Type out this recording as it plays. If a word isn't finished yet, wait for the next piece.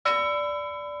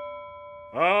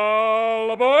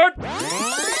All aboard!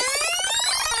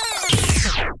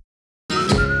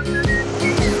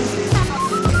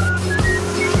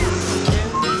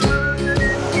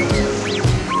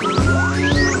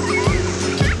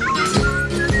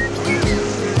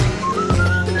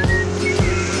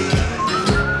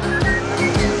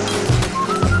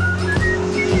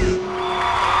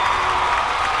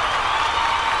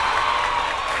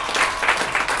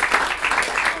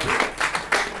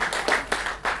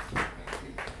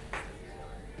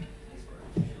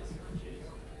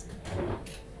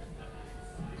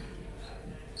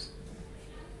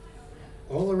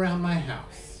 All around my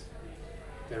house,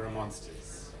 there are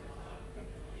monsters.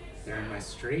 They're in my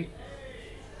street,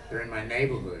 they're in my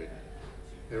neighborhood,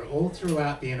 they're all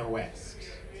throughout the inner west.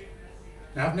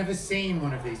 Now, I've never seen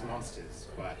one of these monsters,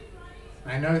 but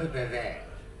I know that they're there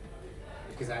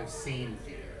because I've seen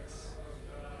things.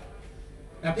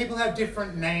 Now, people have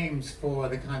different names for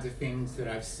the kinds of things that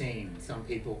I've seen. Some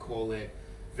people call it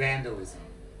vandalism,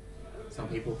 some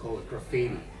people call it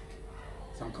graffiti,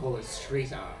 some call it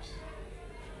street art.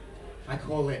 I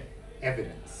call it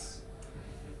evidence.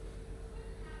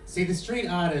 See, the street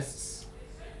artists,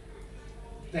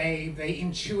 they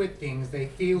intuit things, they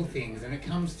feel things, and it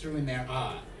comes through in their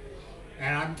art.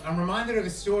 And I'm reminded of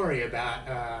a story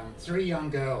about three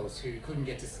young girls who couldn't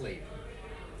get to sleep.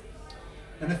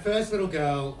 And the first little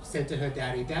girl said to her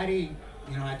daddy, "Daddy,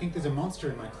 I think there's a monster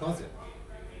in my closet."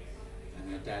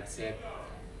 And her dad said,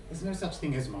 "There's no such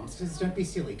thing as monsters, don't be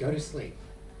silly, go to sleep."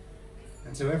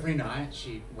 And so every night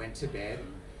she went to bed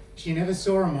and she never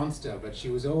saw a monster, but she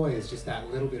was always just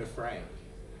that little bit afraid.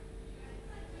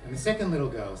 And the second little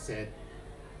girl said,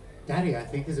 "Daddy, I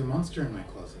think there's a monster in my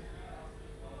closet."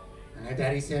 And her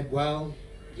daddy said, "Well,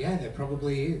 yeah, there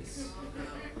probably is.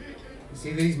 You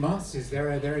see, these monsters, there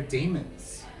are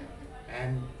demons.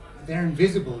 And they're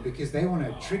invisible because they want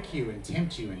to trick you and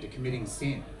tempt you into committing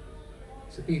sin.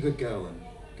 So be a good girl and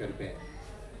go to bed."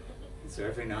 And so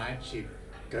every night she'd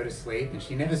go to sleep, and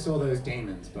she never saw those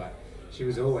demons, but she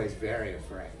was always very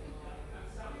afraid.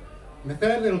 And the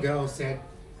third little girl said,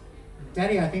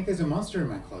 "Daddy, I think there's a monster in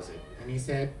my closet." And he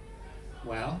said,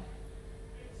 "Well,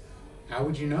 how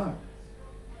would you know?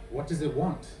 What does it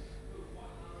want?"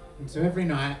 And so every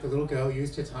night the little girl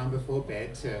used her time before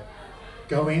bed to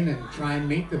go in and try and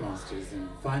meet the monsters and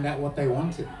find out what they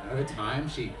wanted. And over time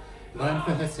she learned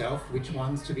for herself which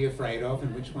ones to be afraid of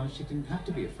and which ones she didn't have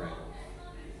to be afraid of.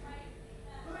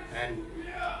 And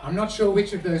I'm not sure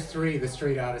which of those three the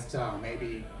street artists are,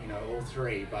 maybe, all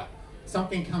three, but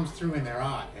something comes through in their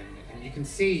art, and you can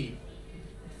see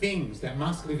things that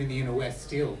must live in the inner west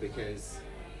still, because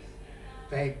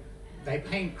they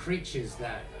paint creatures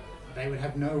that they would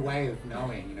have no way of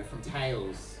knowing, from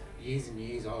tales years and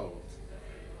years old.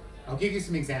 I'll give you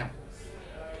some examples.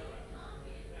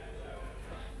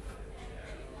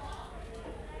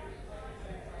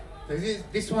 So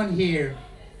this one here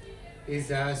is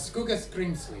Skugga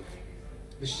Skrimsli,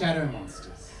 the shadow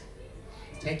monsters.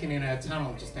 It's taken in a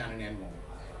tunnel just down in Enmore.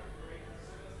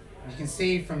 And you can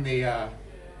see from the,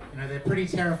 they're pretty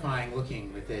terrifying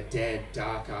looking with their dead,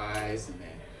 dark eyes and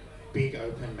their big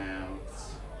open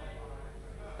mouths.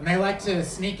 And they like to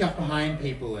sneak up behind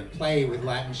people and play with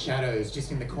light and shadows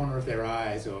just in the corner of their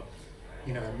eyes, or,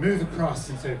 move across,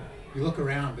 and so you look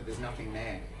around but there's nothing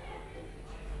there.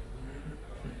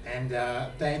 And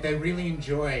they really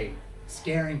enjoy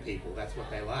scaring people. That's what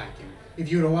they like. And if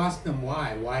you were to ask them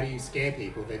why do you scare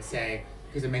people, they'd say,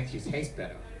 because it makes you taste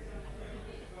better.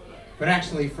 But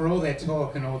actually, for all their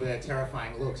talk and all their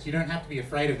terrifying looks, you don't have to be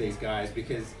afraid of these guys,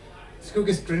 because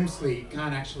Skugga Skrimsli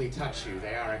can't actually touch you.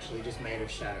 They are actually just made of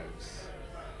shadows.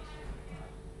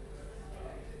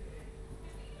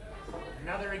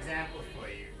 Another example for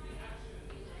you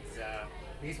is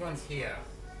these ones here.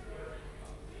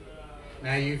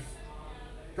 Now, you've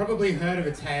probably heard of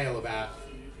a tale about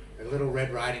the Little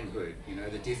Red Riding Hood,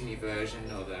 the Disney version,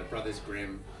 or the Brothers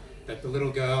Grimm, that the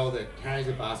little girl that carries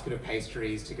a basket of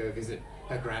pastries to go visit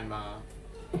her grandma.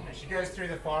 And she goes through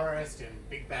the forest and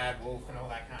Big Bad Wolf and all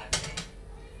that kind of thing.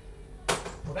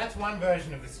 Well, that's one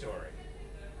version of the story.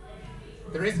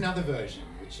 There is another version,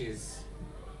 which is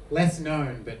less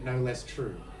known but no less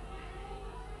true.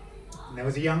 And there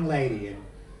was a young lady, and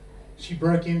she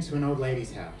broke into an old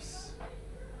lady's house.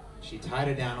 She tied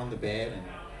her down on the bed, and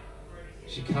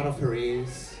she cut off her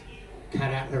ears,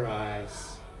 cut out her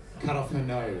eyes, cut off her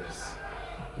nose,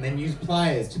 and then used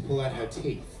pliers to pull out her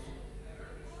teeth.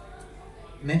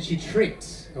 And then she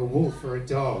tricked a wolf or a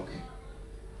dog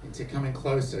into coming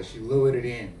closer. She lured it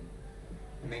in,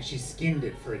 and then she skinned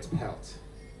it for its pelt.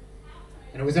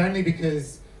 And it was only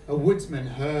because a woodsman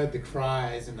heard the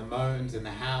cries and the moans and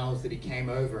the howls that he came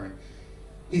over, and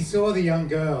He saw the young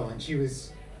girl, and she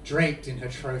was draped in her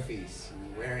trophies,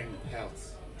 and wearing the pelt,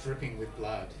 dripping with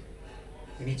blood.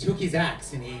 And he took his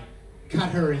axe and he cut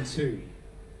her in two.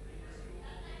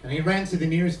 And he ran to the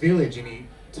nearest village and he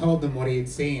told them what he had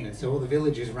seen, and so all the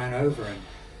villagers ran over, and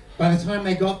by the time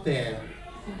they got there,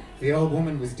 the old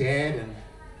woman was dead and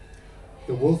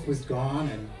the wolf was gone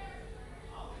and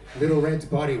Little Red's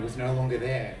body was no longer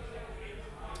there.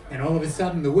 And all of a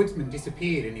sudden the woodsman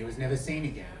disappeared and he was never seen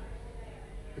again.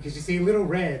 Because you see, Little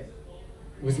Red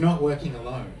was not working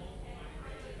alone.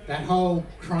 That whole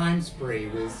crime spree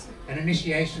was an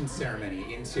initiation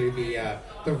ceremony into the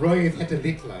Roy of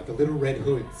Hetalitla, the Little Red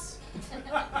Hoods.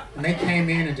 And they came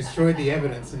in and destroyed the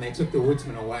evidence and they took the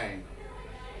woodsman away.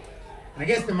 And I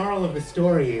guess the moral of the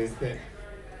story is that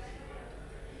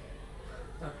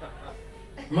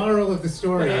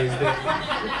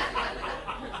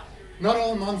not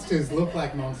all monsters look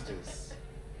like monsters.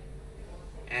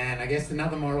 And I guess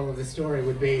another moral of the story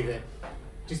would be that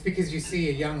just because you see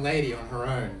a young lady on her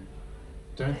own,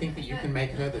 don't think that you can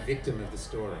make her the victim of the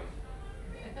story.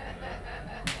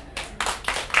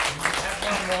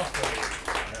 One more for you.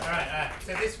 Alright,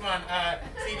 so this one,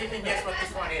 see if you can guess what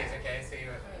this one is, okay? So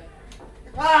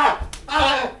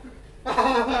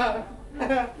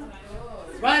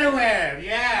Spiderweb,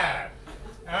 yeah!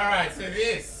 Alright, so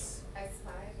this.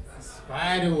 A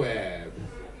spiderweb.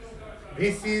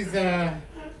 This is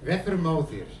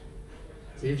Vethramothir.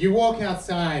 So if you walk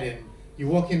outside and you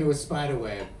walk into a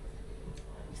spiderweb,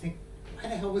 you think, why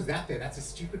the hell was that there? That's a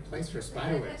stupid place for a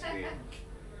spiderweb to be.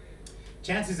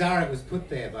 Chances are it was put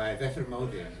there by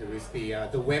Vethramothir, who is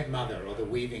the web mother or the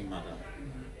weaving mother.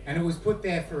 And it was put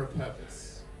there for a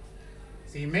purpose.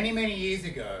 See, many, many years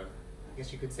ago, I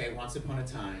guess you could say once upon a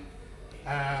time,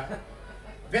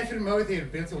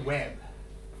 Vethramothir built a web.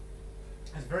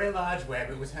 It was a very large web.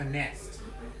 It was her nest,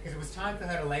 because it was time for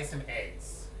her to lay some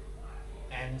eggs.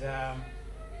 And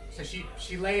so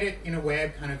she laid it in a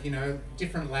web, kind of,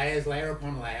 different layers, layer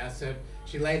upon layer. So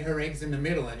she laid her eggs in the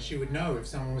middle, and she would know if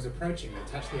someone was approaching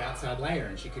to touch the outside layer,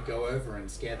 and she could go over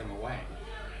and scare them away.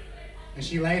 And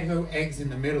she laid her eggs in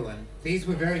the middle, and these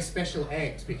were very special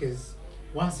eggs, because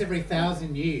once every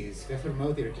 1,000 years,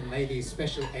 Vethramothir can lay these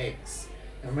special eggs.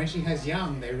 And when she has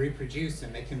young, they reproduce,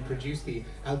 and they can produce the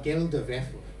Algelda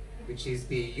Vethur, which is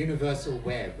the universal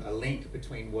web, a link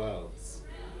between worlds.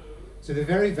 So they're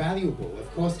very valuable, of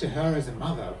course, to her as a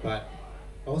mother, but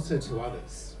also to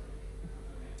others.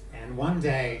 And one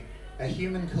day, a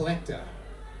human collector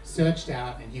searched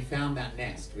out and he found that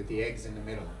nest with the eggs in the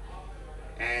middle.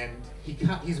 And he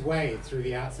cut his way through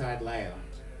the outside layer.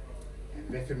 And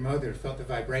Vethramothir felt the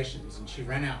vibrations and she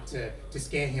ran out to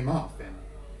scare him off. And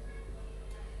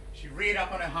she reared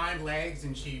up on her hind legs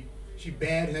and she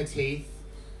bared her teeth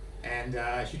and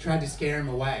she tried to scare him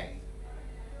away.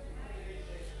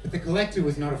 But the collector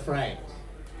was not afraid,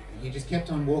 and he just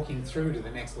kept on walking through to the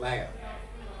next layer.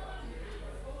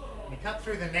 And he cut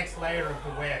through the next layer of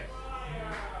the web,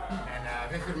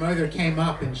 and Vethramothir came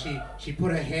up and she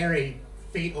put her hairy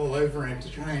feet all over him to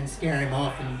try and scare him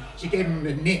off, and she gave him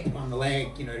a nip on the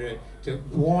leg, to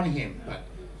warn him.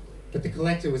 But the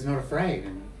collector was not afraid,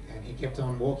 and he kept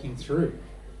on walking through.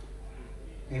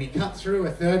 And he cut through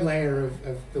a third layer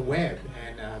of the web,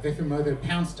 and Vethramothir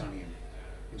pounced on him.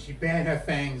 And she bared her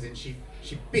fangs and she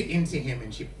bit into him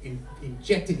and she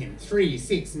injected him 3,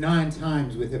 6, 9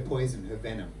 times with her poison, her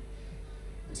venom,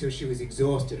 until she was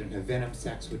exhausted and her venom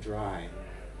sacs were dry.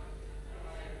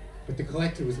 But the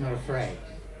collector was not afraid,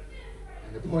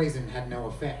 and the poison had no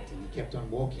effect, and he kept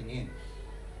on walking in.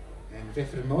 And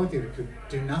Vethramothir could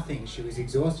do nothing. She was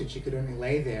exhausted. She could only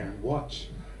lay there and watch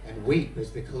and weep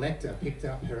as the collector picked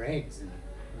up her eggs and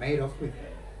made off with them.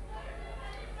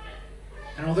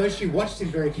 And although she watched him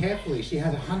very carefully, she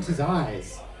had a hunter's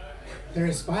eyes. They're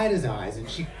a spider's eyes, and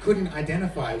she couldn't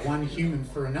identify one human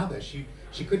for another. She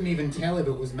couldn't even tell if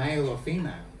it was male or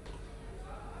female.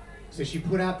 So she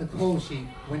put out the call.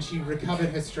 When she recovered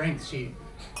her strength, she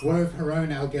wove her own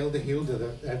Algelda Hilda,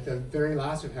 the very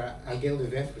last of her Algelda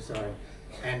Vethur,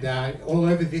 and all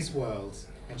over this world.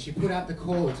 And she put out the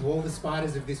call to all the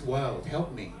spiders of this world,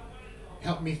 help me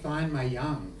find my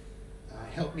young.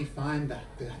 Help me find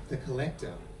the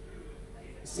collector.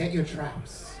 Set your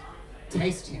traps.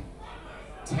 Taste him.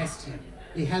 Test him.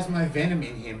 He has my venom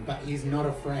in him, but he's not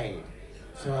afraid.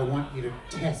 So I want you to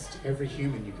test every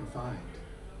human you can find.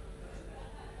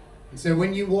 And so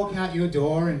when you walk out your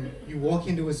door and you walk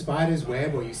into a spider's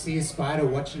web, or you see a spider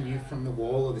watching you from the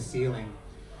wall or the ceiling,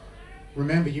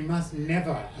 remember, you must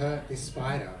never hurt this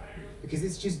spider, because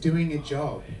it's just doing a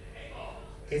job.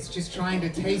 It's just trying to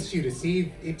taste you to see if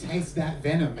it tastes that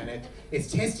venom, and it's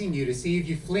testing you to see if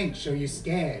you flinch or you're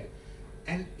scared.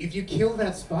 And if you kill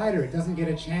that spider, it doesn't get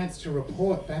a chance to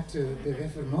report back to the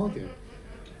Vefermode.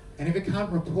 And if it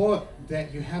can't report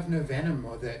that you have no venom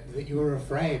or that you are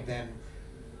afraid, then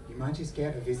you might just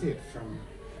get a visit from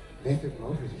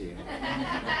Vefermode here.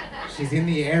 She's in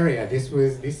the area. This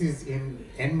is in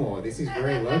Enmore. This is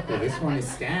very local. This one is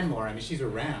Stanmore. I mean, she's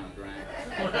around,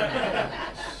 right?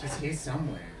 She's here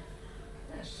somewhere.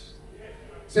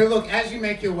 So look, as you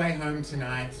make your way home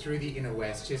tonight through the inner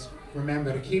west, just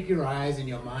remember to keep your eyes and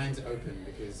your minds open,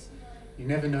 because you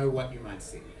never know what you might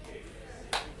see.